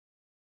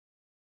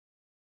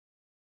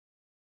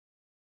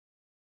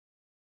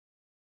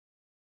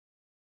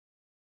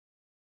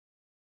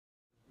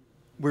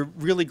We're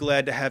really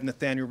glad to have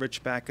Nathaniel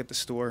Rich back at the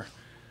store.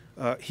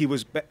 He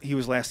was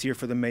last year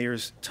for the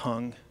Mayor's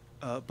Tongue,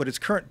 but his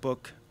current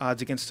book,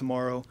 Odds Against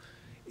Tomorrow,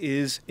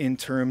 is in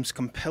terms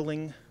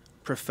compelling,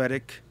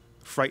 prophetic,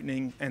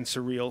 frightening, and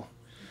surreal.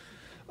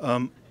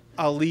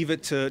 I'll leave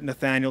it to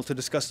Nathaniel to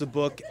discuss the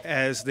book,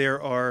 as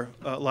there are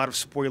a lot of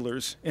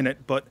spoilers in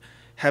it, but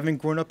having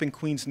grown up in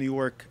Queens, New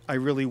York, I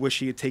really wish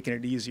he had taken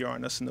it easier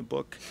on us in the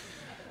book.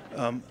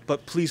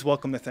 But please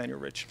welcome Nathaniel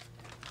Rich.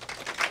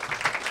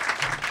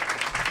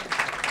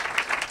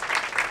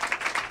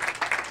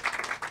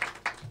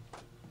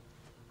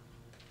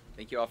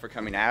 Thank you all for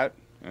coming out.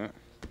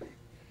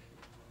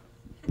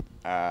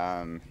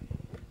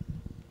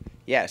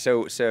 Yeah,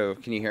 so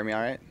can you hear me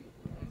all right?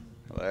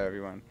 Hello,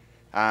 everyone.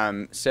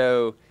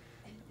 So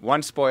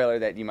one spoiler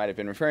that you might have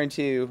been referring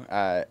to,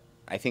 I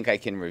think I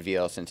can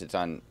reveal since it's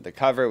on the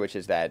cover, which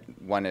is that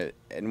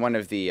in one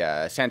of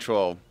the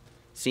central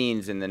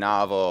scenes in the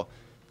novel,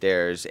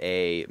 there's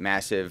a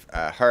massive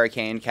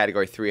hurricane,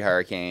 Category 3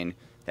 hurricane,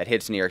 that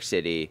hits New York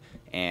City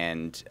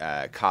and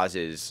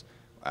causes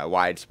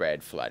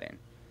widespread flooding.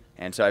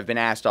 And so I've been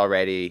asked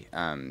already,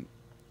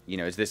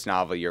 is this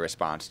novel your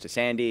response to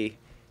Sandy?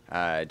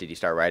 Did you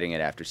start writing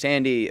it after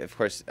Sandy? Of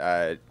course,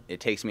 it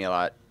takes me a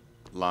lot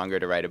longer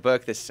to write a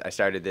book. I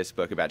started this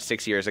book about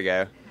 6 years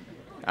ago.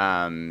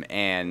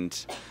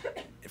 And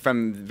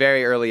from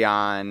very early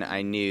on,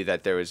 I knew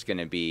that there was going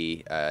to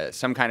be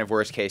some kind of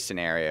worst-case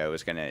scenario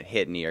was going to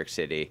hit New York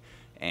City.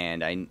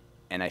 And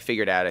I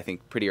figured out, I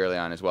think, pretty early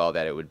on as well,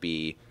 that it would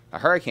be a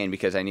hurricane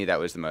because I knew that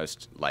was the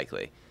most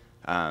likely.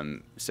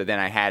 So then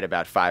I had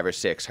about 5 or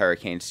 6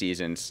 hurricane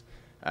seasons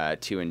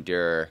to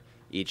endure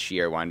each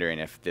year, wondering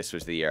if this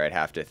was the year I'd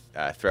have to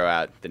throw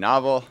out the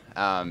novel.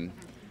 And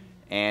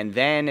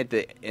then I'd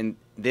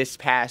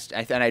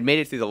made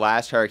it through the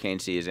last hurricane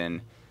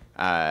season,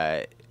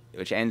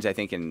 which ends, I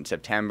think, in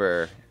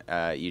September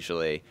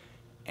usually.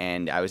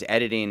 And I was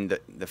editing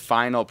the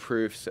final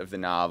proofs of the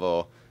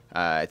novel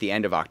at the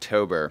end of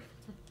October.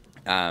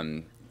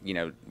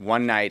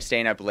 One night,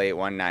 staying up late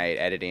one night,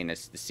 editing the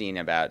scene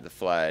about the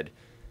flood,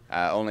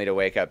 only to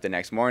wake up the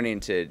next morning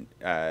to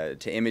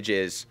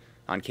images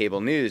on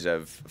cable news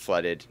of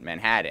flooded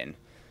Manhattan.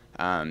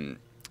 And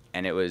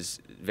it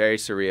was very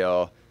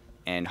surreal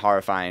and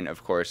horrifying,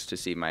 of course, to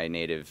see my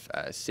native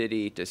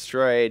city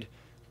destroyed,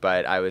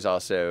 but I was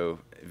also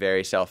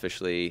very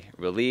selfishly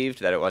relieved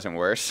that it wasn't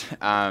worse.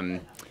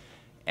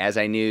 As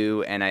I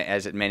knew, and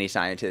as many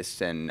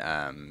scientists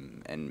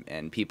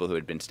and people who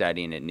had been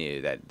studying it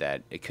knew,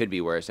 that it could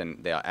be worse,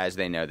 and as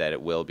they know that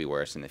it will be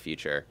worse in the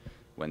future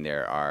when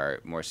there are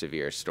more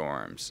severe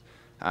storms.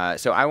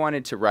 So I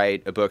wanted to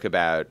write a book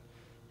about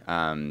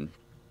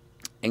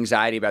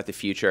anxiety about the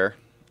future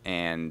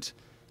and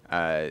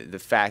the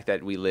fact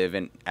that we live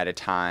at a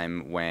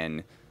time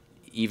when,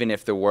 even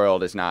if the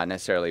world is not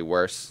necessarily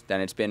worse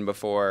than it's been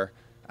before,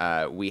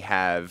 we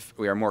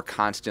are more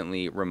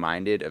constantly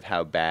reminded of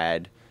how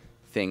bad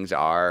things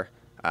are,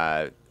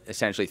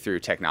 essentially through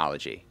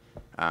technology.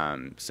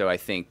 So I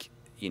think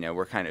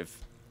we're kind of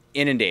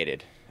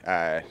inundated,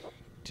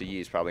 to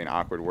use probably an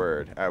awkward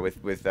word,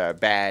 with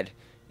bad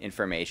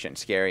information,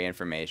 scary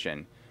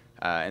information,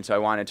 and so I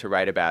wanted to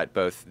write about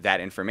both that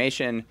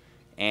information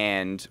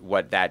and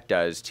what that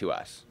does to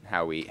us,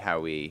 how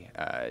we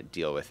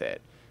deal with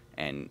it,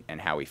 and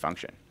how we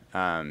function.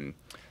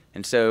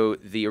 And so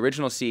the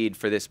original seed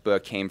for this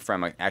book came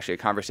from actually a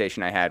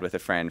conversation I had with a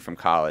friend from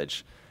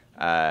college.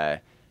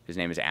 His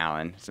name is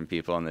Alan. Some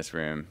people in this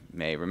room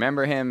may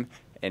remember him.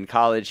 In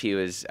college, he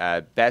was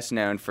best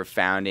known for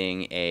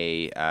founding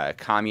a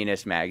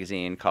communist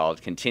magazine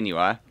called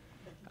Continua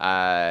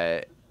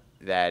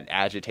that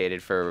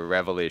agitated for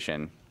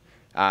revolution.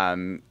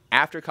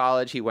 After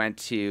college, he went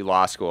to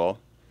law school,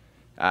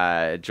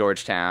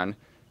 Georgetown,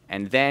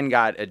 and then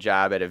got a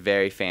job at a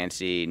very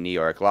fancy New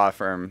York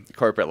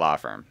corporate law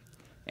firm.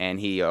 And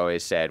he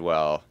always said,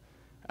 well,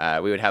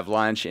 we would have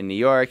lunch in New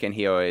York, and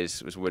he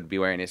always would be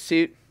wearing his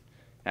suit.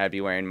 I'd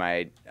be wearing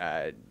my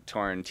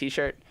torn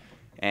T-shirt,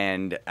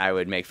 and I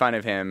would make fun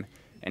of him.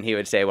 And he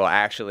would say, well,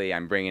 actually,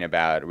 I'm bringing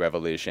about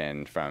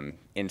revolution from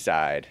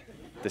inside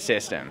the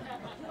system.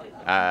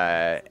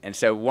 And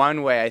so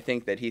one way I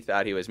think that he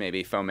thought he was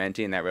maybe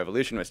fomenting that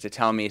revolution was to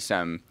tell me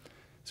some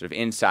sort of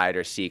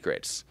insider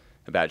secrets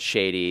about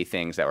shady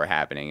things that were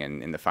happening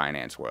in the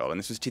finance world. And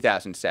this was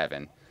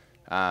 2007.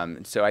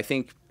 So I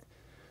think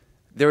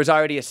there was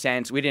already a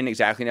sense, we didn't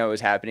exactly know what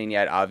was happening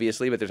yet,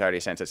 obviously, but there's already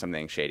a sense that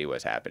something shady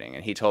was happening.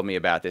 And he told me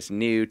about this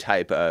new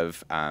type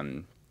of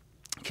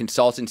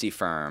consultancy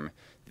firm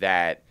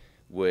that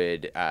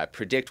would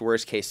predict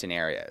worst-case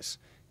scenarios.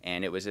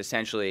 And it was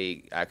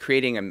essentially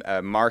creating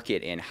a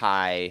market in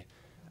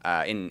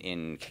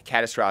in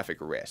catastrophic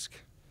risk.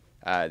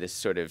 This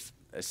sort of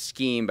a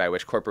scheme by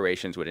which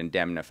corporations would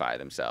indemnify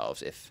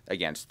themselves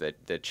against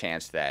the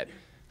chance that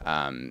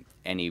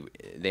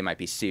they might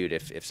be sued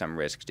if some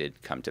risk did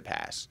come to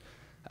pass.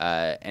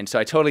 And so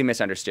I totally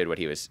misunderstood what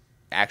he was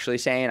actually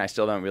saying. I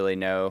still don't really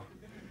know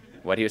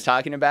what he was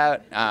talking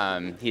about.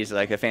 He's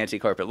like a fancy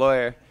corporate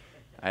lawyer.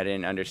 I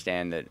didn't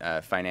understand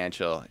the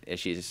financial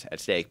issues at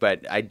stake,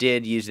 but I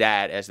did use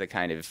that as the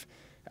kind of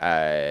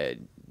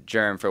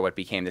germ for what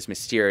became this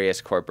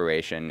mysterious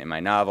corporation in my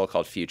novel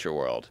called Future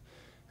World,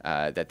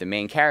 that the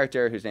main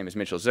character, whose name is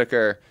Mitchell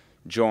Zukor,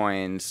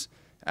 joins.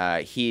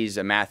 He's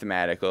a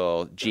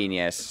mathematical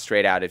genius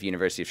straight out of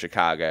University of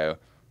Chicago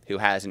who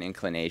has an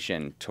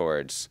inclination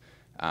towards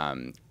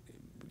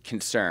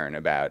concern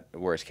about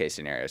worst-case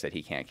scenarios that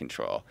he can't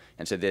control.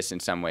 And so this, in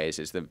some ways,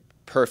 is the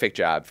perfect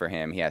job for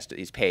him.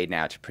 He's paid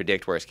now to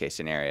predict worst-case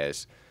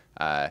scenarios,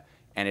 and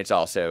it's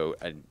also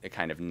a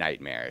kind of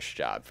nightmarish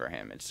job for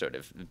him. It's sort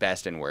of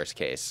best and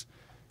worst-case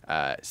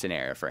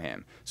scenario for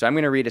him. So I'm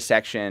going to read a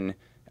section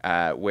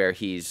where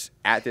he's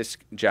at this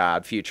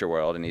job, Future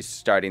World, and he's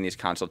starting these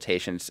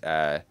consultations,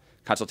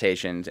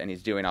 and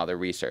he's doing all the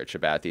research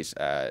about these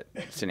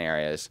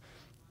scenarios,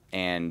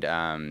 and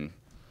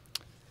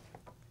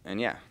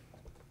yeah,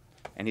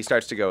 and he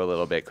starts to go a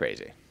little bit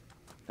crazy.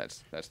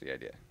 That's the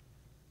idea.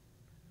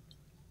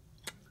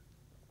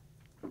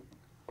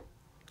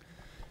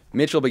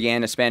 Mitchell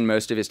began to spend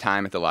most of his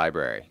time at the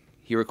library.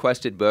 He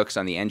requested books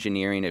on the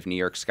engineering of New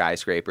York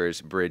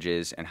skyscrapers,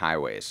 bridges, and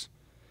highways.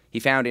 He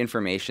found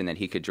information that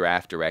he could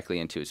draft directly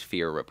into his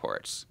fear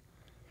reports.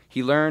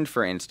 He learned,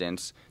 for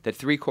instance, that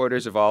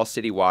 3/4 of all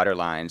city water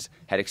lines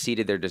had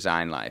exceeded their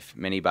design life,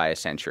 many by a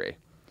century.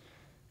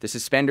 The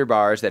suspender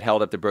bars that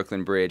held up the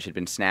Brooklyn Bridge had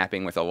been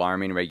snapping with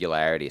alarming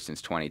regularity since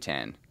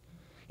 2010.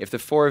 If the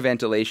 4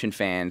 ventilation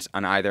fans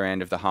on either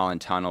end of the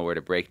Holland Tunnel were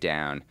to break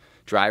down,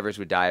 drivers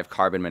would die of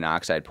carbon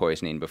monoxide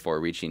poisoning before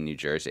reaching New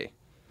Jersey.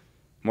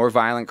 More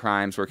violent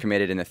crimes were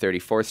committed in the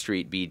 34th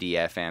Street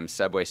BDFM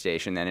subway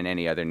station than in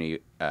any other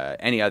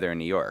in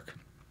New York.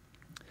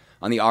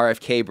 On the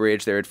RFK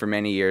Bridge, there had for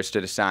many years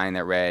stood a sign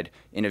that read,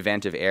 "In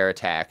event of air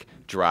attack,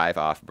 drive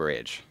off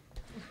bridge."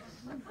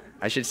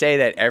 I should say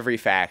that every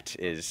fact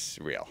is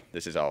real.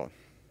 This is all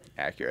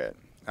accurate.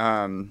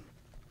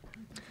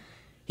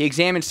 He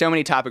examined so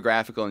many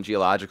topographical and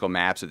geological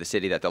maps of the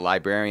city that the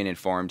librarian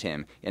informed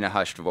him in a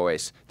hushed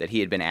voice that he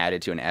had been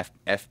added to an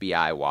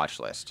FBI watch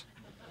list.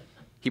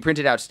 He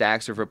printed out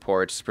stacks of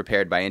reports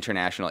prepared by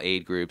international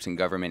aid groups and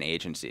government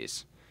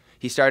agencies.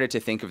 He started to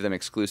think of them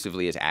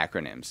exclusively as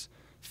acronyms: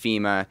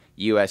 FEMA,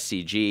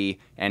 USCG,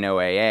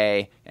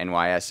 NOAA,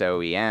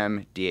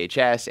 NYSOEM,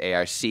 DHS,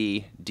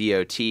 ARC,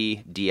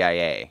 DOT,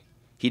 DIA.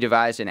 He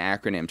devised an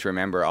acronym to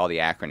remember all the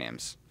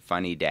acronyms.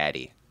 Funny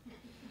Daddy.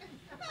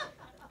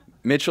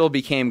 Mitchell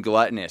became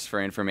gluttonous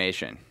for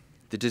information.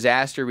 The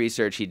disaster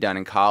research he'd done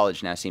in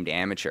college now seemed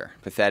amateur,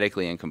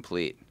 pathetically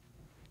incomplete.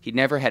 He'd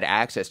never had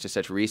access to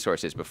such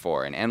resources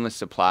before, an endless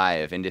supply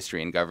of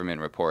industry and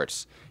government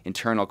reports,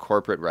 internal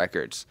corporate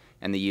records,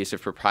 and the use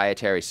of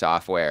proprietary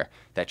software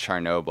that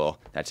Chernobyl,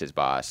 that's his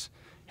boss,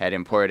 had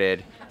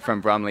imported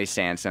from Brumley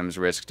Sansom's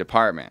risk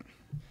department.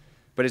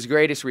 But his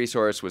greatest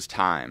resource was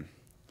time.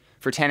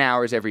 For 10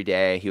 hours every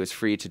day, he was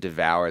free to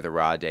devour the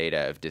raw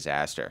data of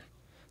disaster.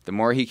 The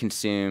more he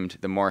consumed,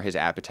 the more his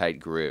appetite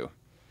grew.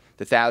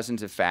 The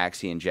thousands of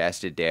facts he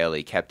ingested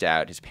daily kept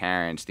out his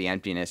parents, the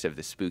emptiness of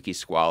the spooky,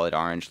 squalid,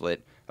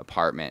 orange-lit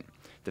apartment.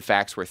 The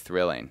facts were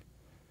thrilling.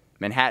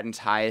 Manhattan's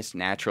highest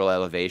natural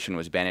elevation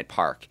was Bennett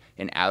Park,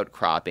 an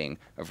outcropping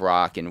of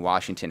rock in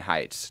Washington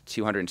Heights,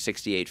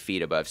 268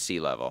 feet above sea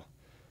level.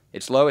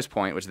 Its lowest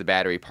point was the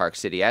Battery Park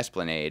City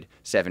Esplanade,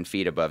 7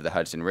 feet above the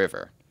Hudson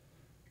River.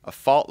 A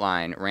fault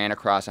line ran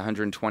across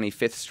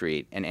 125th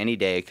Street, and any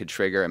day could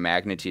trigger a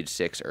magnitude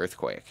 6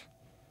 earthquake.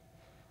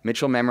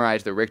 Mitchell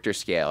memorized the Richter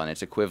scale and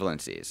its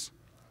equivalencies.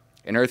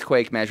 An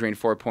earthquake measuring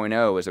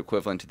 4.0 was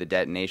equivalent to the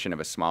detonation of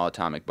a small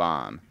atomic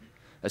bomb.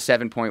 A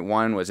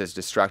 7.1 was as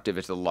destructive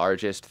as the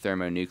largest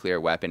thermonuclear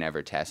weapon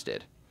ever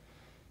tested.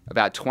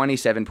 About 20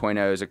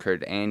 7.0s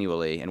occurred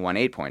annually and one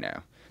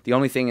 8.0. The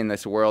only thing in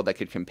this world that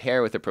could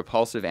compare with the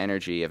propulsive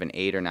energy of an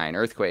 8 or 9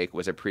 earthquake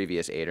was a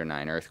previous 8 or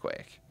 9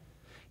 earthquake.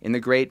 In the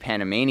Great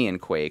Panamanian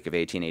Quake of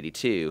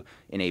 1882,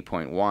 in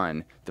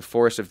 8.1, the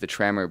force of the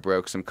tremor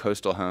broke some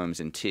coastal homes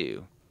in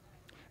two.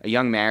 A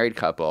young married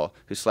couple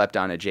who slept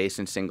on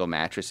adjacent single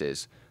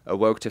mattresses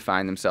awoke to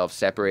find themselves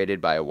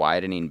separated by a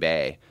widening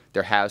bay,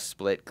 their house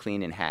split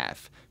clean in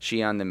half,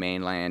 she on the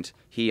mainland,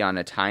 he on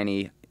a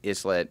tiny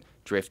islet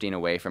drifting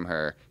away from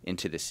her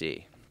into the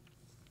sea.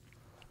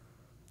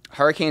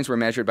 Hurricanes were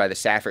measured by the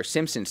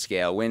Saffir-Simpson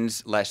scale,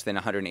 winds less than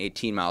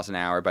 118 miles an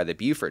hour by the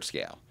Beaufort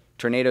scale.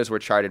 Tornadoes were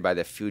charted by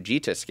the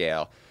Fujita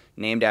scale,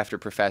 named after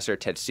Professor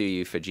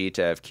Tetsuya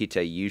Fujita of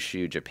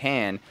Kitayushu,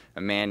 Japan, a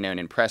man known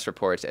in press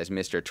reports as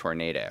Mr.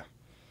 Tornado.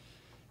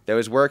 Through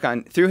his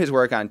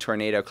work on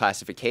tornado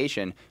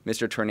classification,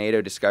 Mr.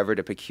 Tornado discovered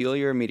a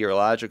peculiar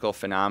meteorological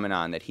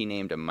phenomenon that he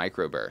named a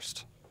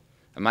microburst.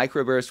 A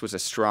microburst was a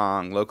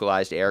strong,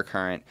 localized air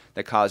current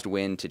that caused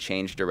wind to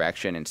change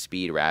direction and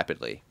speed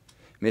rapidly.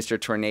 Mr.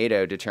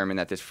 Tornado determined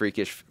that this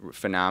freakish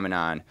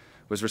phenomenon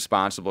was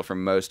responsible for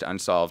most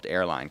unsolved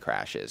airline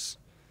crashes.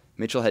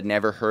 Mitchell had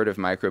never heard of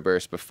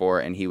microbursts before,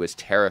 and he was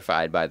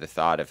terrified by the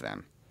thought of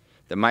them.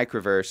 The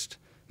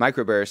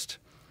microburst,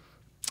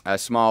 a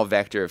small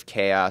vector of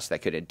chaos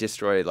that could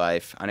destroy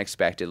life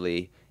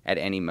unexpectedly at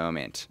any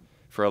moment.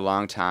 For a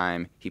long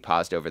time, he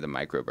paused over the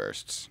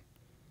microbursts.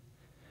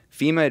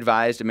 FEMA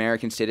advised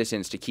American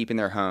citizens to keep in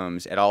their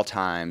homes at all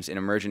times an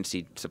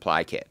emergency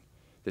supply kit.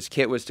 This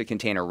kit was to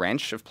contain a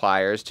wrench of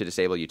pliers to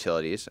disable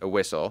utilities, a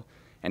whistle,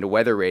 and a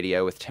weather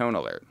radio with tone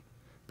alert.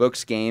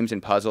 Books, games,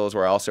 and puzzles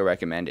were also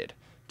recommended.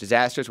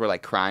 Disasters were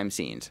like crime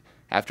scenes.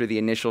 After the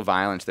initial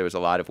violence, there was a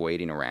lot of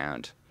waiting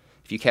around.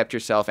 If you kept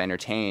yourself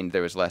entertained,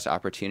 there was less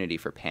opportunity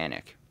for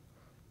panic.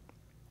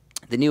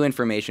 The new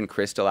information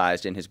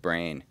crystallized in his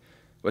brain.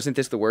 Wasn't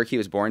this the work he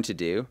was born to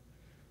do?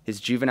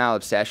 His juvenile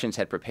obsessions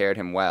had prepared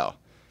him well.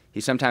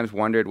 He sometimes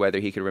wondered whether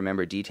he could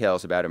remember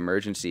details about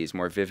emergencies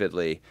more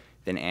vividly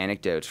than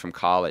anecdotes from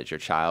college or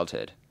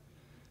childhood.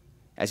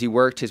 As he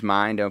worked, his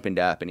mind opened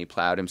up and he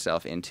plowed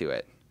himself into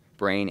it.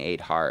 Brain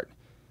ate heart.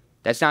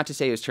 That's not to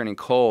say he was turning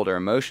cold or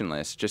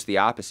emotionless, just the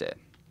opposite.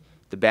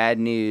 The bad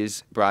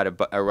news brought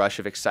a rush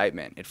of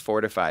excitement. It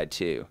fortified,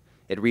 too.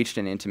 It reached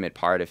an intimate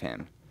part of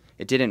him.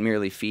 It didn't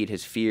merely feed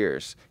his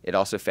fears, it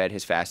also fed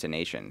his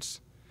fascinations.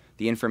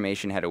 The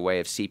information had a way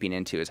of seeping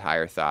into his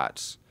higher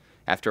thoughts.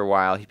 After a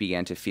while, he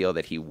began to feel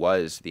that he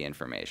was the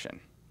information.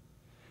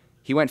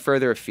 He went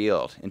further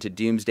afield, into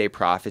doomsday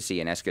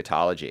prophecy and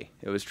eschatology.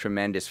 It was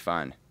tremendous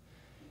fun.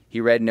 He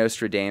read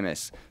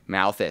Nostradamus,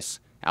 Malthus,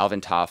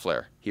 Alvin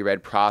Toffler. He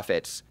read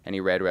prophets, and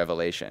he read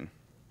Revelation.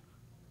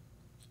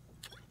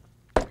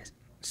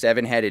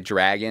 Seven-headed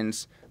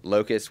dragons,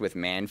 locusts with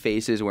man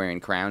faces wearing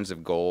crowns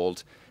of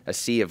gold, a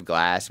sea of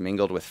glass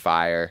mingled with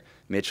fire.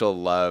 Mitchell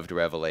loved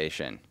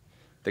Revelation.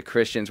 The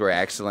Christians were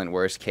excellent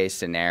worst-case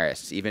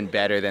scenarists, even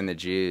better than the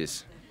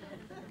Jews.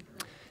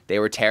 They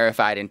were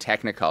terrified in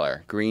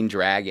Technicolor, green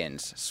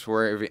dragons,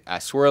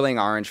 swirling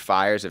orange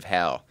fires of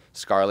hell,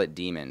 scarlet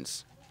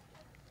demons.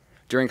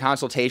 During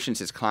consultations,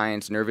 his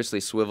clients nervously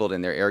swiveled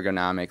in their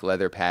ergonomic,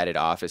 leather-padded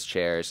office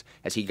chairs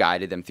as he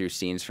guided them through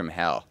scenes from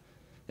hell.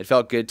 It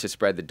felt good to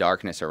spread the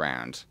darkness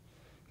around.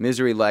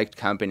 Misery liked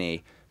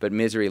company, but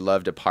misery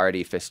loved a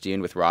party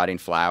festooned with rotting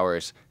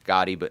flowers,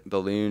 gaudy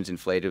balloons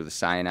inflated with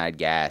cyanide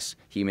gas,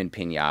 human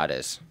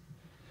piñatas.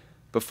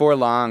 Before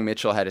long,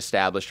 Mitchell had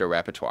established a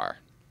repertoire.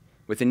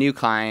 With a new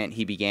client,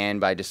 he began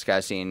by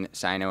discussing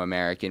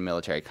Sino-American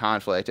military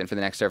conflict, and for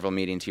the next several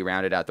meetings, he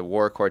rounded out the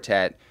war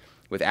quartet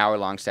with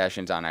hour-long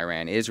sessions on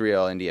Iran,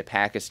 Israel, India,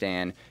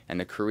 Pakistan, and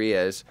the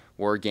Koreas,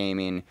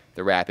 wargaming,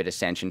 the rapid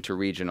ascension to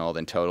regional,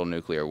 then total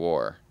nuclear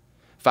war.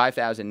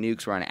 5,000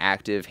 nukes were on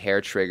active,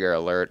 hair-trigger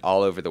alert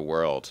all over the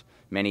world,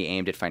 many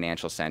aimed at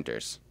financial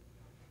centers.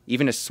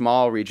 Even a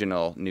small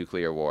regional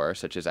nuclear war,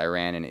 such as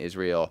Iran and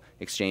Israel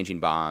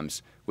exchanging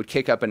bombs, would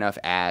kick up enough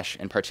ash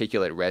and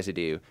particulate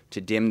residue to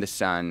dim the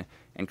sun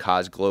and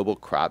cause global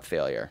crop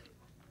failure.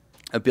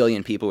 1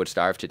 billion people would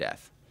starve to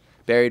death.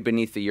 Buried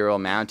beneath the Ural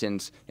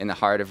Mountains, in the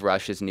heart of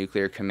Russia's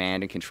nuclear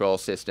command and control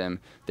system,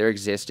 there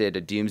existed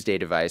a doomsday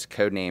device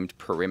codenamed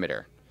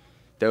Perimeter.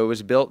 Though it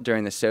was built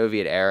during the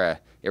Soviet era,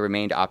 it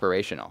remained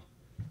operational.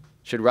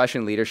 Should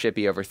Russian leadership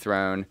be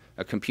overthrown,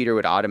 a computer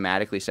would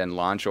automatically send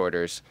launch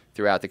orders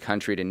throughout the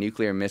country to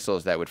nuclear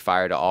missiles that would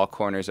fire to all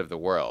corners of the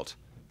world.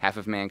 Half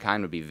of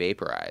mankind would be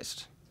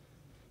vaporized.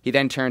 He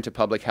then turned to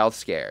public health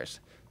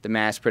scares, the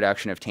mass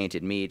production of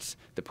tainted meats,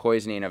 the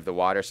poisoning of the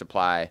water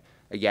supply,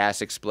 a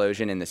gas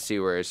explosion in the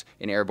sewers,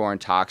 an airborne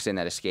toxin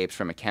that escapes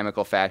from a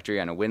chemical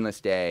factory on a windless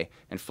day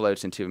and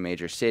floats into a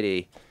major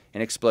city,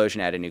 an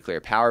explosion at a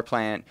nuclear power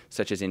plant,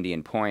 such as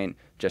Indian Point,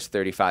 just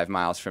 35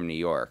 miles from New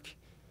York.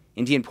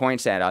 Indian Point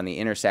sat on the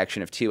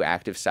intersection of two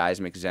active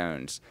seismic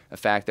zones, a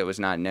fact that was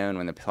not known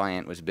when the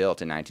plant was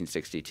built in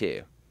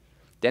 1962.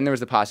 Then there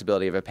was the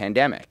possibility of a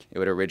pandemic. It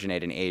would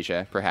originate in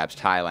Asia, perhaps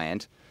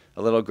Thailand.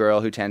 A little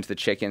girl who tends the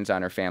chickens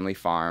on her family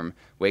farm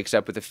wakes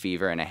up with a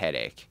fever and a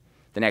headache.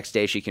 The next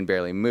day she can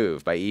barely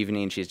move. By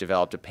evening she's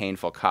developed a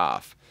painful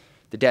cough.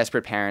 The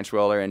desperate parents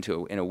roll her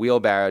in a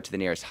wheelbarrow to the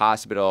nearest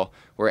hospital,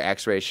 where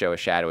x-rays show a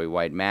shadowy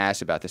white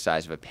mass about the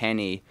size of a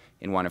penny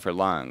in one of her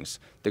lungs.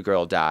 The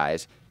girl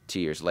dies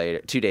 2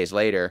 days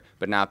later,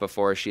 but not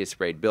before she has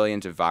sprayed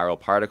billions of viral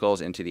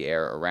particles into the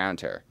air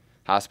around her.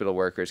 Hospital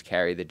workers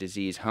carry the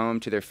disease home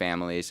to their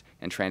families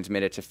and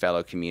transmit it to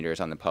fellow commuters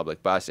on the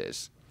public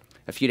buses.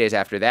 A few days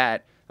after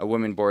that, a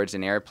woman boards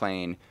an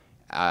airplane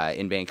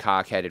in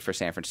Bangkok headed for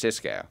San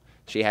Francisco.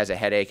 She has a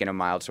headache and a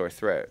mild sore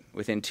throat.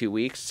 Within 2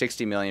 weeks,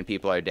 60 million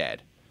people are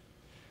dead.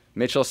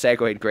 Mitchell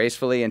segued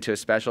gracefully into a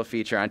special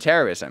feature on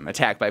terrorism: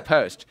 attack by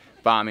post,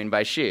 bombing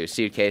by shoe,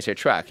 suitcase or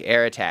truck,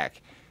 air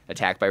attack,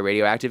 attack by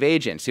radioactive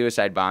agent,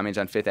 suicide bombings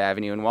on Fifth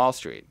Avenue and Wall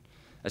Street.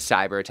 A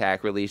cyber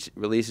attack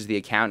releases the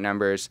account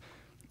numbers,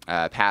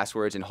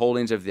 passwords, and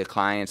holdings of the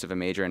clients of a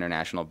major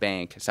international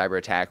bank. A cyber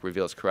attack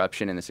reveals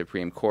corruption in the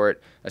Supreme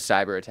Court. A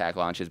cyber attack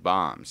launches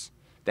bombs.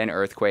 Then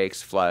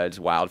earthquakes, floods,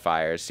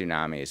 wildfires,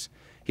 tsunamis.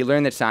 He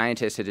learned that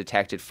scientists had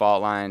detected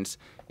fault lines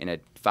in a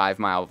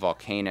 5-mile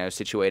volcano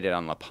situated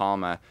on La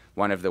Palma,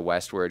 one of the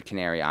westward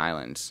Canary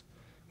Islands.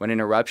 When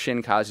an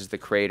eruption causes the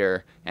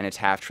crater and its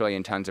 500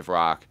 billion tons of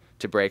rock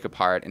to break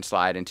apart and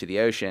slide into the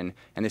ocean,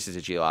 and this is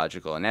a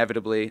geological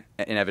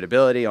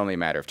inevitability, only a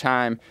matter of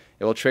time,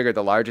 it will trigger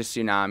the largest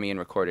tsunami in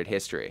recorded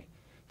history.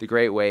 The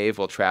great wave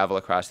will travel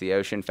across the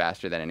ocean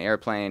faster than an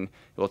airplane.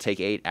 It will take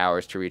 8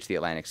 hours to reach the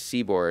Atlantic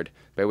seaboard,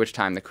 by which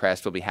time the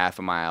crest will be half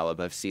a mile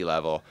above sea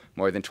level,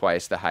 more than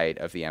twice the height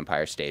of the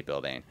Empire State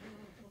Building.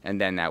 And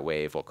then that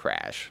wave will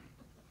crash.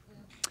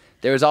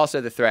 There was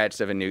also the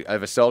threats of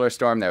a solar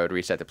storm that would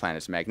reset the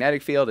planet's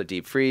magnetic field, a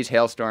deep freeze,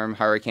 hailstorm,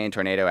 hurricane,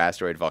 tornado,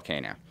 asteroid,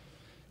 volcano.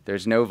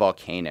 There's no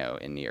volcano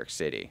in New York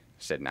City,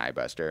 said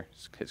Nybuster,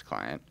 his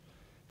client.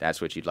 That's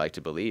what you'd like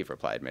to believe,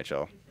 replied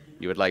Mitchell.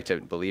 You would like to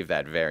believe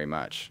that very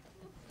much.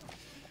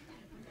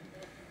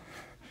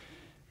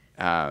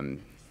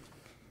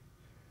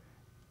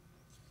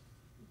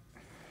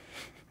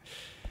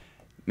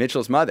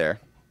 Mitchell's mother,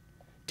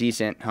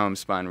 decent,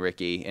 homespun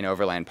Ricky in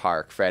Overland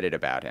Park, fretted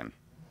about him.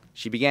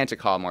 She began to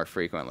call more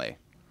frequently.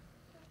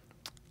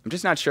 I'm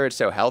just not sure it's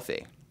so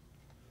healthy.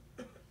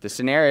 The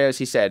scenarios,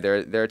 he said,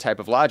 they're a type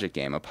of logic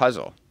game, a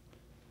puzzle.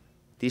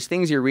 These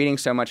things you're reading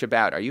so much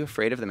about, are you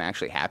afraid of them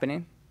actually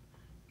happening?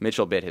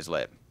 Mitchell bit his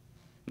lip.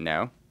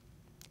 No.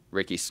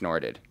 Ricky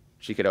snorted.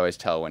 She could always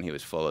tell when he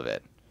was full of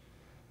it.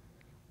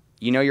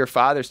 You know, your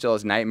father still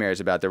has nightmares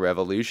about the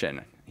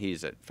revolution.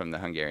 He's from the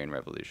Hungarian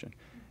Revolution.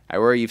 I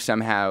worry you've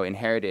somehow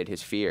inherited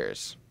his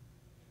fears.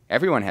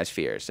 Everyone has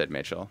fears, said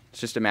Mitchell.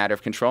 It's just a matter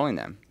of controlling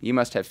them. You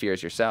must have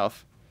fears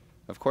yourself.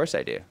 Of course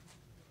I do.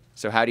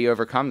 So how do you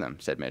overcome them,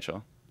 said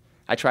Mitchell.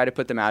 I try to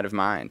put them out of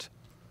mind.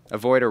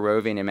 Avoid a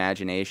roving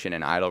imagination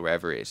and idle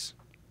reveries.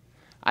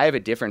 I have a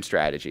different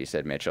strategy,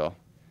 said Mitchell.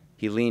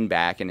 He leaned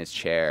back in his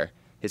chair,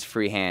 his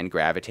free hand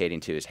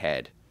gravitating to his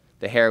head.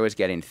 The hair was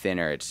getting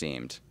thinner, it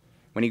seemed.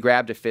 When he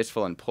grabbed a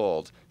fistful and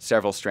pulled,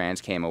 several strands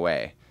came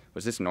away.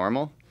 Was this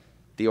normal?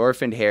 The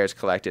orphaned hairs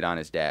collected on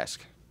his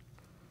desk.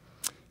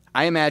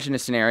 I imagine a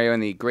scenario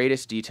in the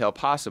greatest detail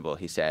possible,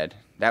 he said.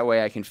 That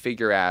way I can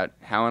figure out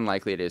how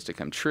unlikely it is to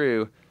come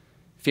true.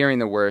 Fearing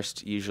the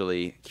worst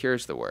usually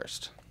cures the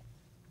worst.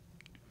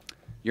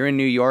 You're in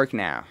New York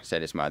now,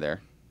 said his mother.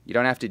 You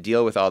don't have to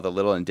deal with all the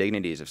little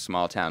indignities of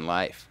small-town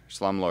life,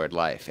 slumlord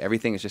life.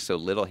 Everything is just so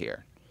little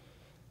here.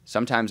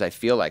 Sometimes I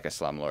feel like a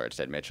slumlord,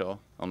 said Mitchell,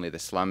 only the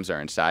slums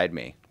are inside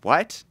me.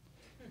 What?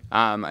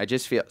 I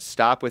just feel...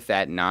 Stop with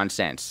that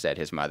nonsense, said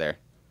his mother.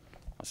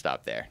 I'll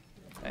stop there.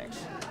 Thanks.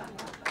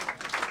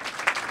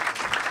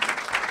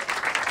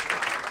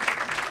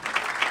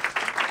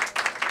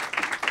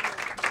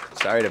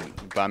 Sorry to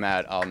bum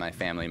out all my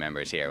family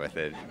members here with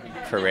a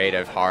parade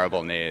of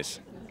horrible news.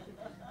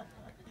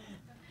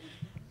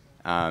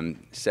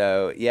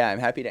 So, yeah, I'm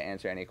happy to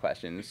answer any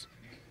questions.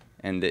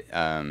 And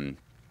the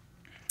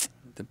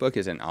book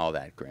isn't all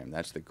that grim.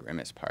 That's the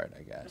grimmest part,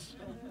 I guess,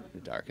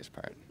 the darkest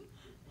part.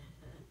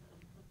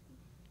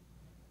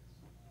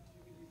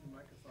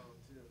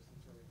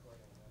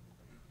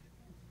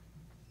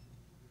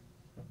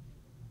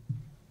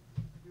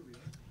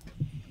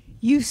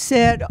 You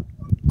said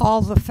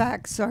all the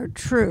facts are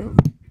true.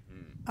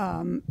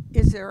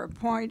 Is there a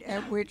point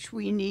at which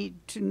we need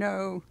to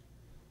know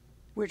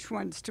which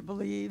ones to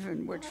believe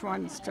and which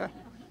ones to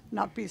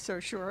not be so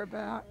sure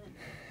about?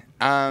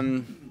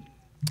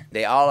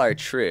 They all are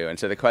true, and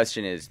so the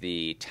question is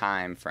the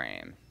time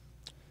frame.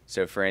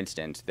 So, for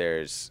instance,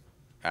 there's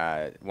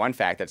one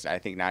fact that's, I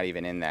think, not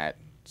even in that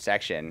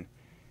section,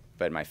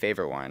 but my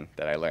favorite one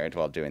that I learned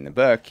while doing the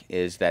book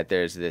is that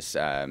there's this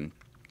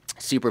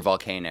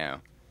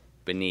supervolcano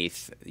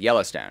beneath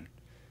Yellowstone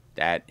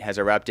that has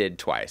erupted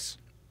twice.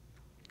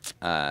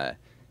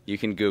 You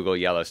can Google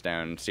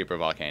Yellowstone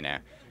supervolcano.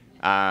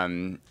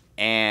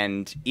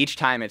 And each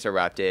time it's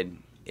erupted,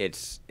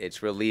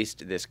 it's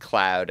released this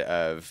cloud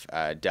of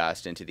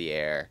dust into the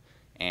air,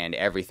 and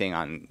everything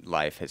on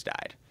life has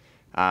died.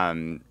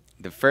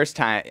 The first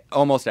time,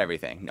 almost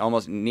everything,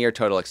 almost near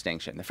total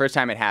extinction. The first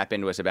time it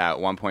happened was about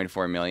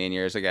 1.4 million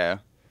years ago.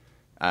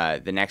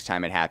 The next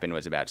time it happened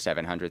was about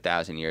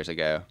 700,000 years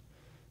ago.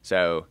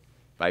 So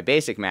by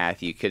basic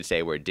math, you could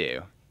say we're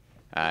due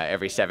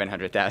every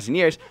 700,000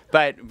 years.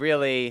 But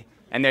really,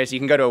 and you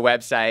can go to a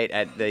website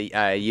at the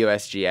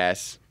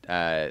USGS.com,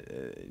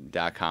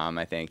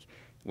 I think,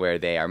 where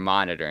they are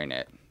monitoring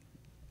it.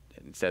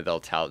 So they'll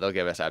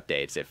give us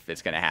updates if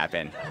it's going to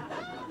happen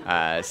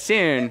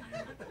soon.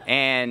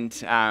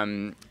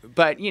 And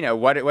but you know,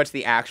 what's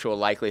the actual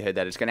likelihood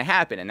that it's going to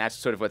happen? And that's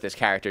sort of what this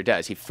character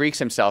does. He freaks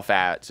himself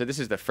out. So this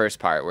is the first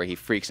part where he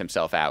freaks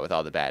himself out with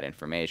all the bad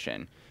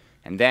information.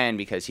 And then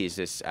because he's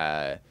this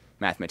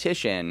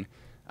mathematician,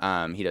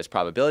 he does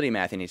probability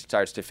math, and he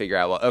starts to figure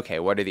out, well, okay,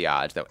 what are the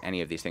odds that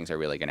any of these things are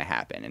really going to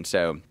happen? And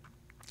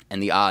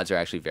the odds are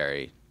actually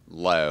very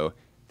low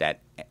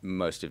that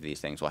most of these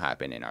things will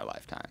happen in our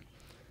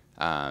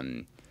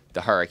lifetime.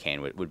 The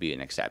hurricane would be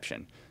an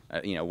exception.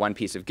 One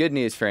piece of good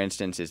news, for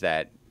instance, is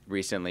that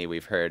recently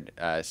we've heard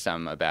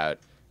some about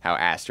how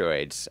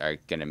asteroids are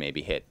going to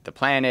maybe hit the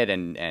planet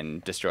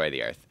and destroy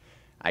the Earth.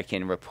 I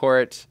can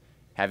report,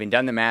 having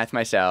done the math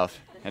myself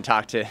and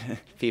talked to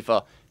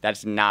people,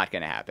 that's not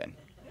going to happen.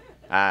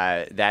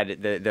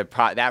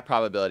 That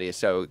probability is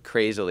so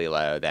crazily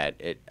low that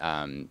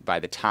by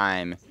the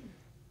time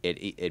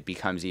it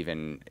becomes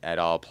even at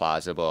all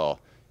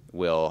plausible,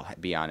 we'll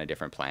be on a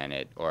different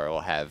planet, or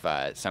we'll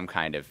have some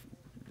kind of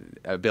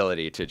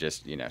ability to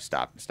just,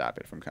 stop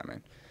it from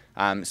coming.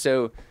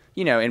 So,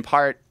 in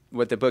part,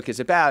 what the book is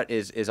about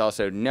is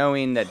also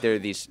knowing that there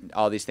are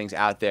all these things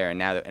out there,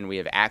 and we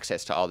have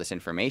access to all this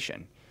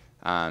information.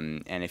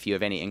 And if you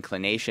have any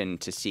inclination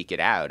to seek it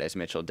out, as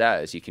Mitchell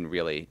does, you can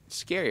really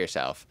scare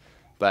yourself.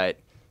 But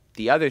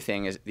the other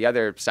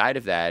side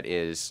of that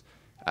is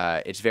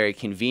it's very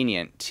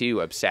convenient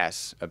to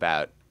obsess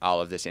about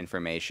all of this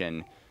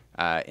information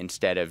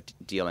instead of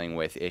dealing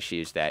with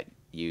issues that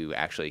you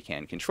actually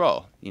can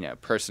control.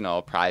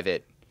 Personal,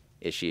 private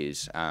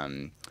issues,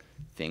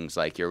 things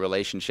like your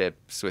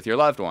relationships with your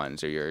loved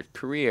ones or your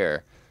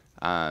career,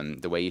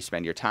 the way you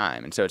spend your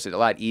time. And so it's a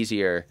lot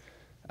easier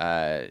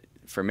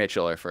for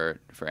Mitchell or for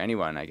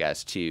anyone, I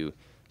guess, to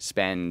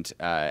spend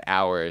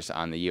hours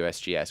on the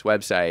USGS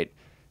website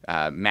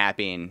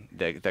mapping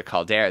the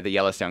caldera, the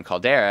Yellowstone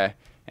caldera,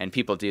 and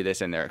people do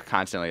this and they're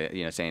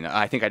constantly, saying, "Oh,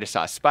 I think I just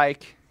saw a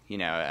spike.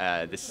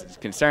 This is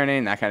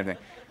concerning," that kind of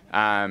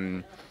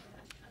thing.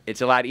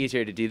 It's a lot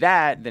easier to do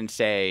that than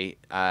say,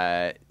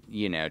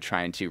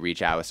 trying to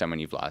reach out with someone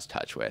you've lost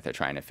touch with or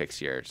trying to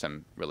fix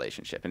some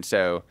relationship. And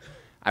so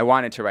I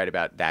wanted to write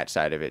about that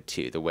side of it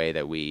too, the way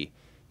that we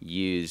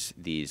use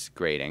these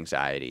great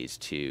anxieties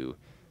to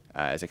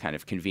as a kind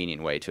of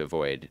convenient way to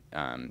avoid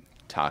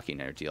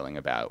talking or dealing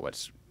about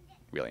what's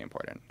really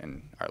important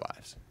in our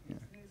lives. Yeah.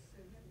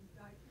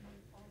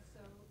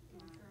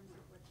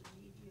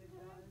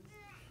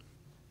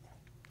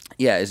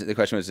 Yeah, the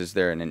question was, is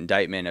there an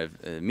indictment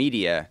of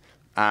media?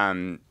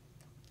 The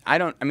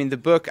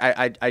book,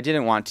 I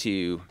didn't want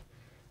to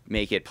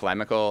make it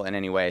polemical in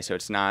any way, so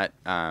it's not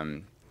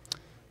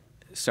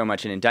so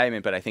much an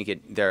indictment, but I think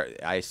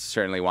I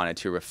certainly wanted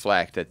to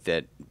reflect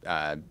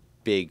that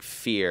big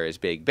fear is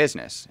big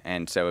business.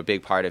 And so a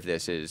big part of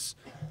this is,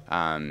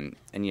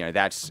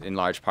 that's in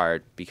large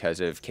part because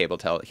of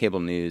cable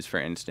news, for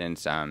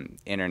instance,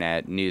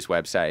 internet, news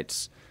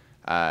websites.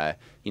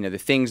 The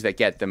things that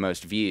get the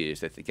most views,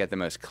 that get the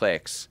most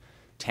clicks,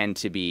 tend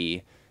to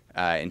be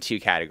in two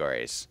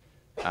categories: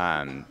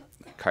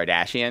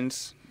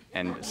 Kardashians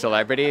and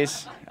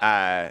celebrities,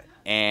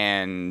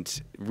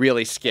 and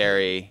really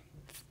scary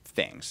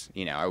things.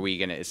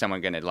 Is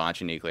someone gonna launch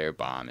a nuclear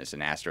bomb? Is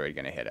an asteroid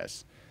gonna hit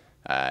us?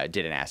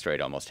 Did an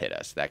asteroid almost hit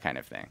us? That kind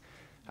of thing.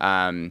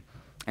 And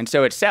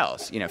so it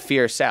sells.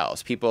 Fear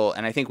sells. People,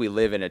 and I think we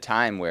live in a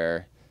time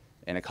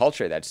in a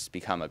culture that's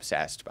become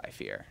obsessed by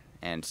fear.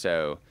 And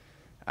so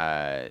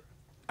I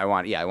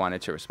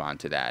wanted to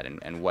respond to that,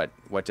 and what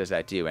does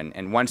that do?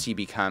 And once you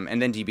become,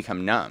 and then do you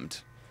become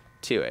numbed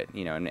to it?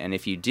 And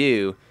if you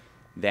do,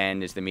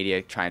 then is the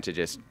media trying to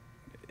just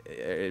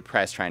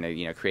press trying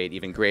to create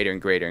even greater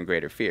and greater and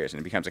greater fears,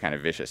 and it becomes a kind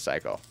of vicious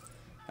cycle.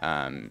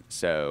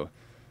 So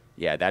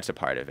yeah, that's a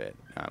part of it.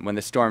 When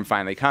the storm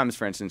finally comes,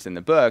 for instance, in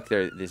the book,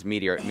 there's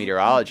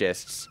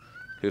meteorologists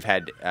who've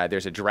had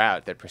there's a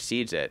drought that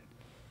precedes it,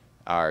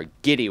 are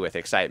giddy with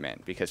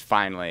excitement because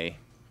finally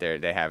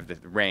they have the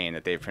rain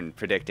that they've been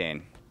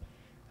predicting,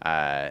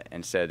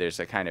 and so there's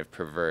a kind of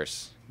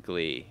perverse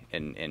glee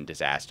in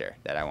disaster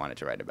that I wanted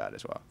to write about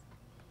as well.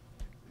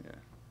 Yeah.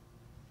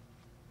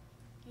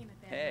 Hey,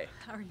 Nathaniel. Hey.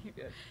 How are you?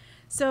 Good.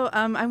 So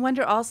I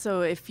wonder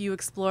also if you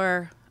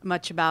explore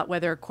much about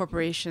whether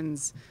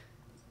corporations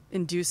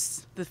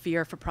induce the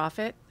fear for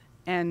profit,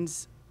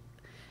 and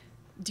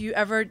do you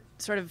ever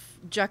sort of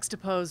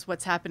juxtapose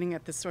what's happening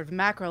at this sort of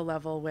macro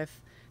level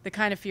with the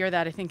kind of fear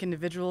that I think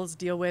individuals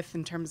deal with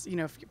in terms,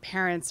 if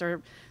parents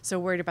are so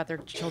worried about their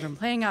children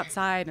playing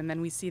outside, and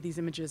then we see these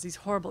images, these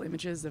horrible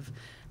images of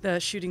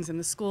the shootings in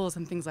the schools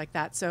and things like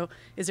that. So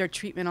is there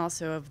treatment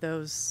also of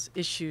those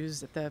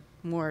issues at the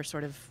more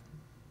sort of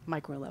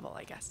micro level,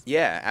 I guess?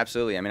 Yeah,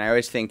 absolutely. I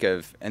always think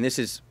of, and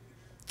this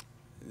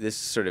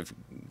sort of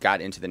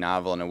got into the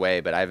novel in a way,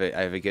 but I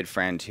have a good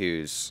friend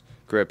who's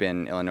grew up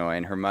in Illinois,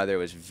 and her mother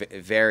was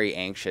very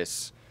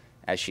anxious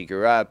as she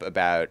grew up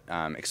about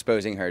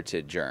exposing her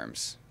to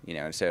germs,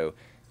 and so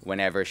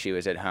whenever she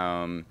was at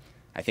home,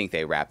 I think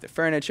they wrapped the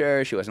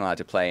furniture. She wasn't allowed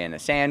to play in a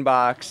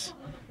sandbox,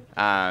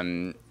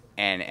 and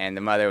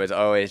the mother was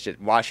always just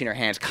washing her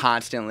hands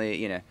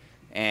constantly,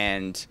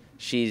 and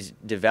she's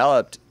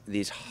developed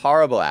these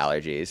horrible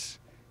allergies,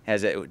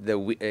 has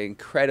the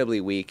incredibly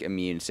weak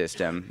immune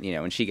system.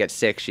 When she gets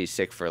sick, she's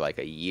sick for like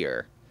a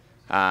year,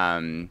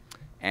 and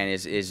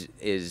is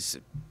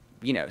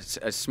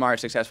a smart,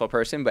 successful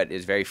person, but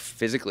is very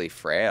physically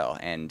frail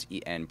and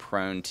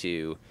prone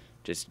to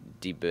just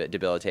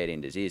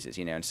debilitating diseases,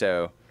 And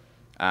so,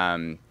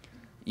 I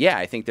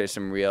think there's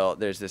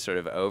this sort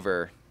of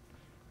over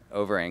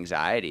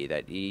anxiety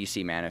that you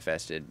see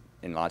manifested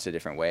in lots of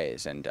different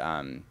ways. And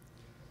the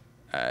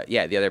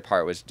other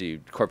part was, do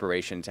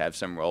corporations have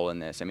some role in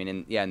this?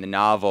 In the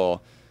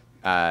novel,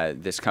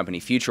 this company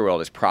Future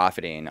World is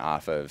profiting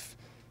off of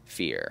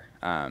fear,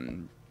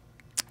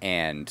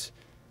 and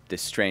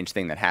this strange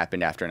thing that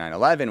happened after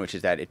 9/11, which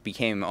is that it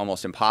became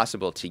almost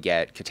impossible to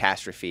get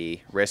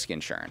catastrophe risk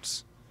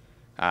insurance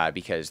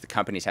because the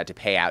companies had to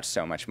pay out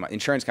so much money.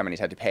 Insurance companies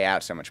had to pay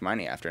out so much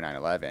money after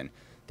 9/11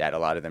 that a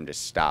lot of them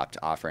just stopped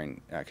offering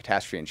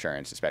catastrophe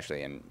insurance,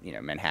 especially in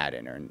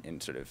Manhattan or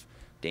in sort of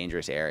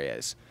dangerous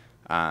areas.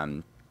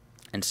 And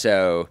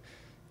so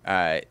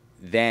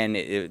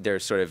then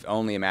there's sort of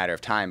only a matter of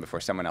time before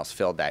someone else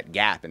filled that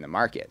gap in the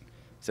market.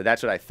 So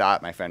that's what I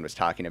thought my friend was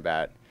talking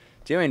about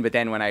doing. But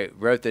then when I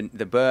wrote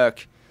the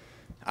book,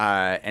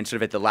 and sort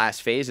of at the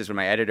last phases when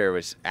my editor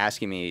was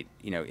asking me,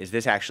 could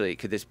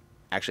this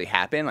actually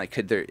happen? Like,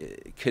 could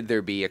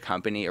there be a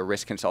company, a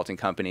risk consulting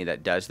company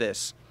that does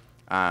this?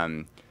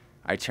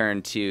 I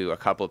turned to a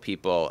couple of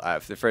people.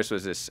 The first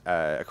was this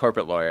a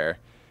corporate lawyer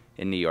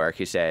in New York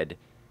who said,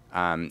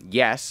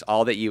 yes,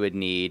 all that you would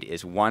need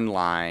is one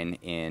line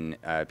in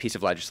a piece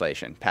of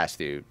legislation passed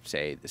through,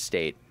 say, the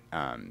state,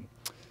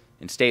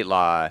 in state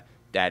law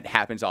that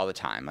happens all the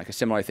time. Like a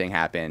similar thing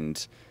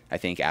happened, I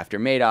think, after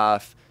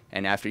Madoff,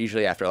 and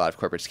usually after a lot of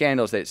corporate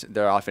scandals,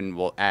 they often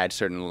will add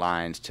certain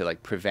lines to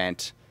like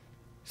prevent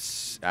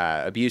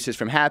abuses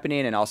from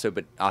happening, and also,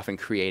 but often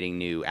creating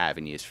new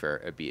avenues for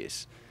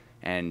abuse.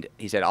 And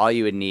he said all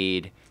you would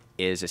need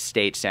is a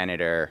state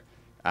senator,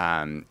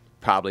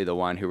 probably the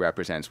one who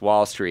represents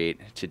Wall Street,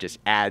 to just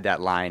add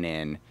that line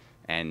in,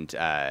 and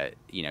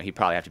he'd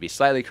probably have to be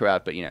slightly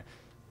corrupt, but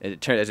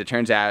as it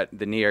turns out,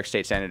 the New York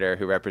State senator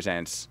who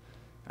represents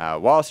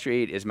Wall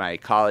Street is my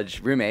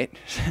college roommate.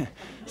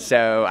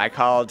 So I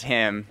called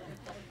him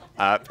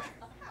up,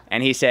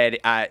 and he said,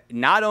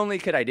 not only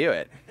could I do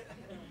it,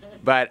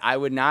 but I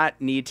would not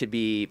need to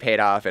be paid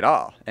off at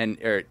all.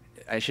 Or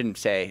I shouldn't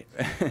say.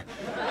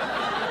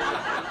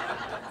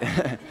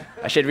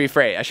 I should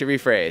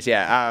rephrase.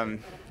 Yeah.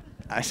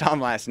 I saw him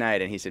last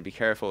night, and he said, "Be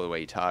careful the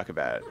way you talk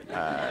about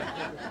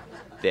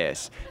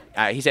this."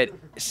 He said,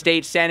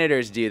 "State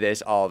senators do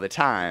this all the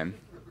time,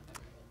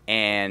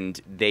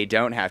 and they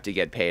don't have to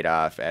get paid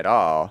off at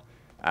all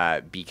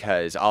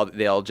because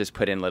they'll just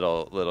put in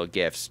little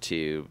gifts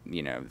to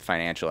the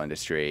financial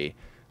industry,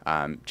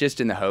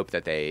 just in the hope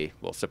that they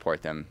will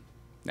support them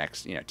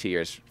next 2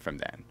 years from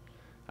then,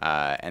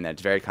 and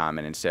that's very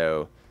common. And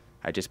so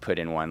I just put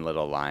in one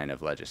little line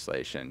of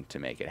legislation to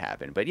make it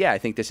happen. But yeah, I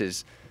think this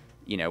is,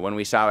 when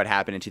we saw what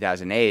happened in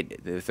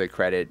 2008, the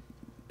credit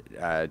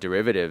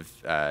derivative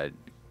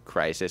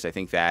crisis, I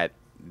think that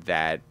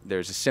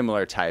there's a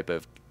similar type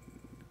of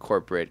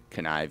corporate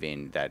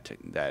conniving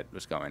that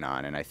was going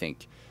on, and I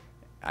think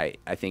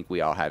we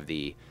all have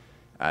the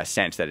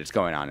sense that it's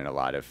going on in a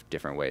lot of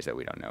different ways that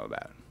we don't know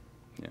about.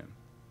 Yeah.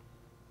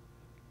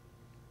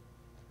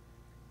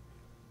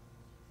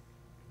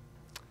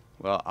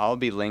 Well, I'll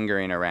be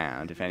lingering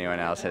around if anyone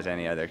else has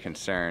any other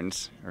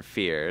concerns or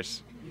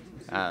fears.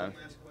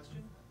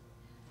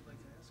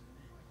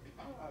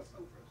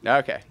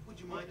 Okay. Would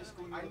you mind just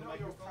going to the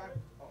microphone?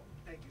 Oh,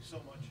 thank you so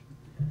much.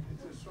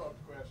 It's a short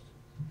question.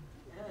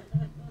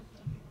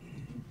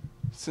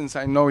 Since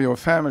I know your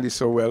family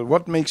so well,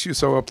 what makes you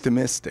so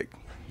optimistic?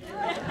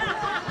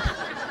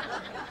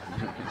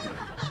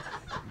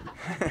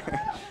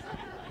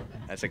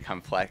 That's a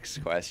complex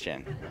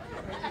question.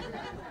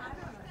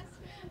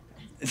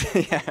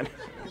 Yeah.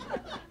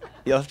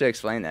 You'll have to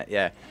explain that,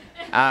 yeah.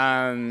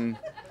 I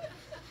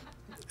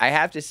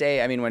have to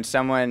say, when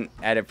someone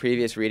at a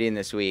previous reading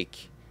this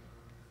week,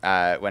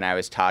 when I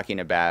was talking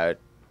about,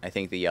 I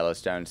think, the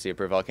Yellowstone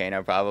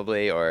supervolcano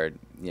probably, or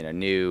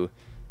new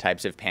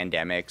types of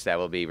pandemics that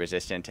will be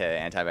resistant to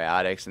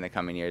antibiotics in the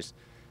coming years,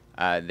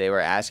 they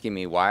were asking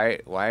me, why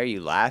are you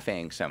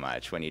laughing so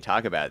much when you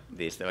talk about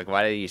these? They're like,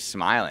 why are you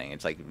smiling?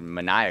 It's like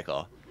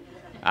maniacal.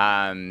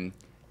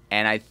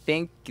 And I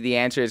think the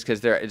answer is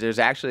because there's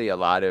actually a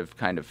lot of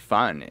kind of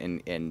fun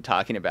in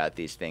talking about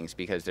these things,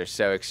 because they're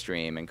so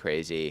extreme and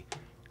crazy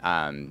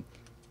and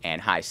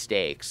high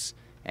stakes.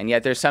 And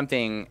yet there's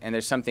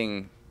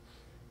something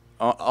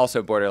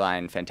also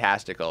borderline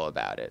fantastical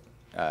about it.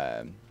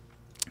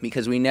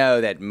 Because we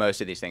know that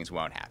most of these things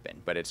won't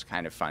happen, but it's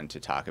kind of fun to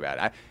talk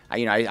about.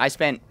 I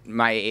spent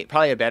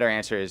probably a better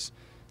answer is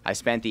I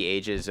spent the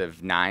ages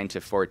of 9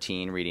 to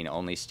 14 reading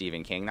only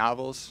Stephen King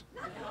novels,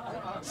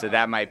 so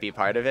that might be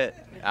part of it.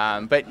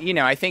 But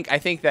I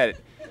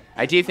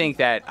do think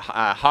that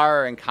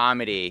horror and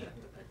comedy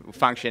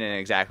function in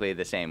exactly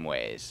the same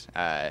ways.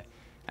 I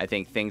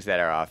think things that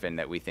are often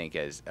that we think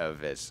as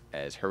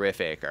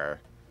horrific are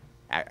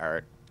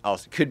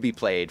also could be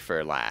played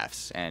for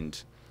laughs.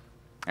 And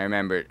I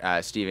remember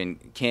Stephen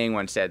King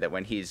once said that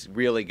when he's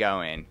really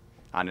going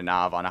on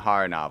a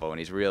horror novel, when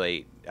he's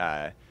really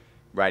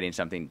writing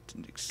something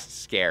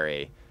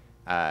scary,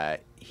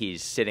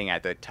 he's sitting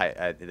at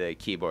the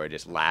keyboard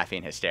just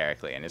laughing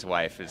hysterically, and his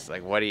wife is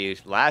like, "What are you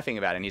laughing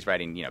about?" And he's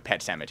writing,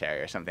 Pet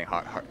Sematary or something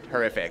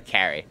horrific,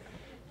 Carrie.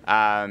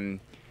 And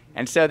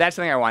so that's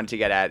something I wanted to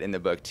get at in the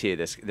book too.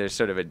 There's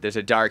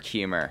a dark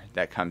humor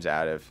that comes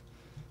out of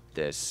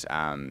this.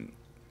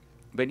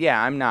 But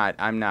yeah, I'm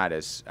not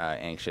as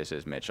anxious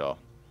as Mitchell,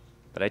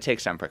 but I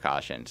take some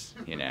precautions.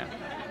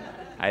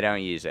 I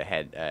don't use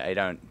I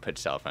don't put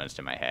cell phones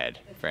to my head,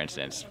 for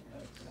instance.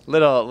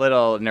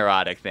 Little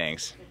neurotic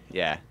things,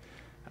 yeah.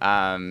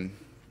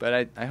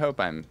 But I hope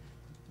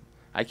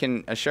I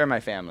can assure my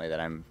family that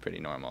I'm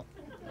pretty normal,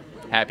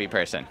 happy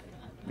person,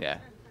 yeah.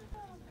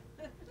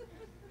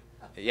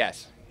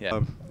 Yes.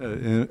 Yeah.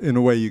 In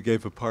a way, you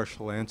gave a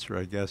partial answer,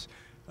 I guess.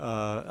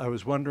 I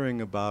was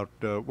wondering about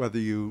whether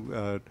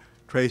you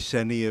trace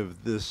any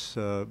of this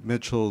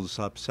Mitchell's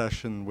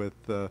obsession with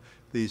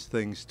these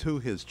things to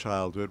his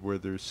childhood, where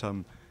there's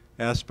some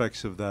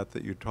aspects of that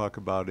that you talk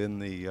about in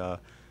the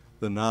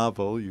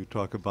novel. You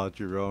talk about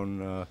your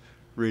own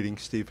reading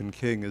Stephen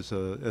King as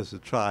a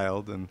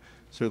child, and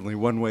certainly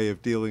one way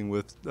of dealing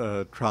with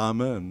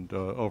trauma and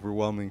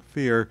overwhelming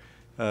fear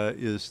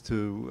is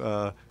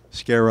to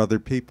scare other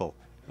people.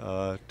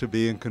 To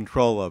be in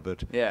control of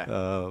it.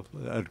 Yeah.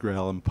 Edgar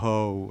Allan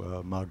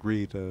Poe,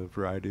 Magritte, a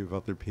variety of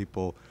other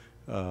people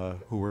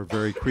who were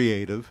very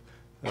creative,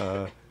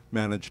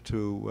 managed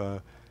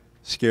to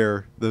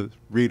scare the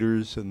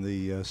readers and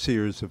the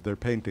seers of their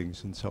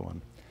paintings and so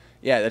on.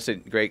 Yeah, that's a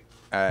great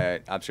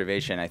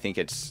observation. I think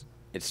it's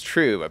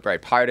true, but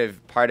right, part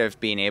of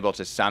being able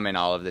to summon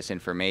all of this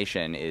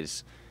information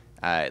is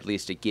at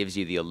least it gives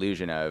you the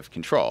illusion of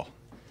control.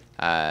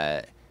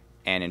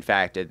 And in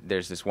fact,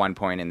 there's this one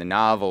point in the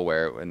novel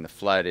where when the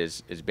flood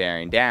is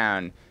bearing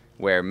down,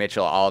 where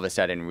Mitchell all of a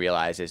sudden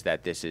realizes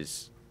that this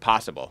is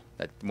possible,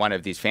 that one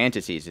of these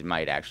fantasies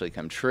might actually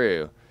come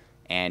true,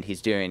 and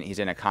he's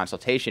in a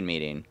consultation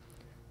meeting,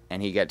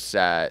 and he gets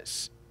so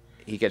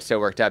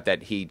worked up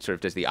that he sort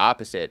of does the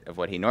opposite of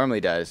what he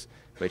normally does,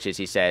 which is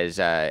he says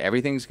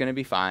everything's going to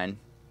be fine,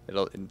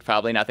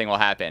 probably nothing will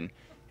happen,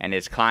 and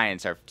his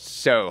clients are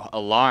so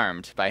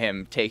alarmed by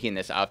him taking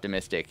this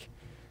optimistic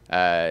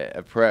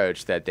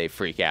approach that they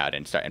freak out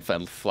and start and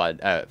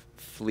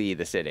flee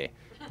the city.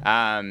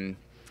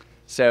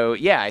 So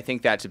yeah, I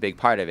think that's a big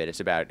part of it. It's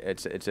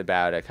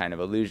about a kind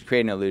of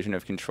creating an illusion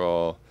of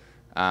control,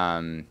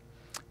 and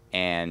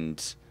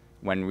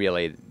when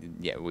really,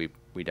 yeah,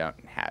 we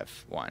don't have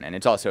one. And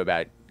it's also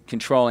about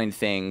controlling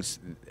things,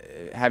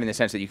 having the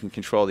sense that you can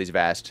control these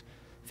vast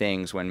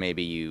things when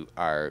maybe you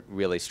are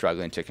really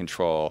struggling to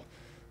control,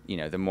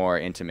 the more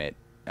intimate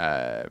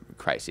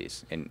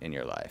crises in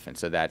your life. And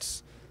so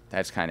that's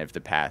kind of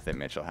the path that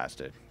Mitchell has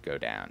to go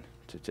down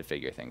to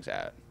figure things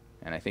out.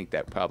 And I think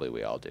that probably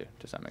we all do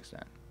to some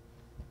extent.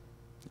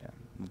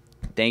 Yeah.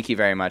 Thank you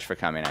very much for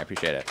coming. I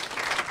appreciate it.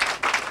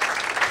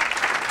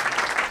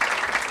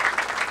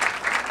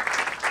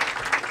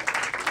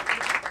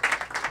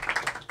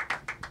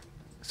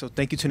 So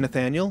thank you to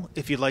Nathaniel.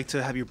 If you'd like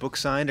to have your book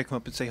signed or come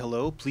up and say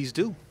hello, please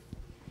do.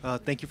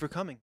 Thank you for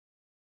coming.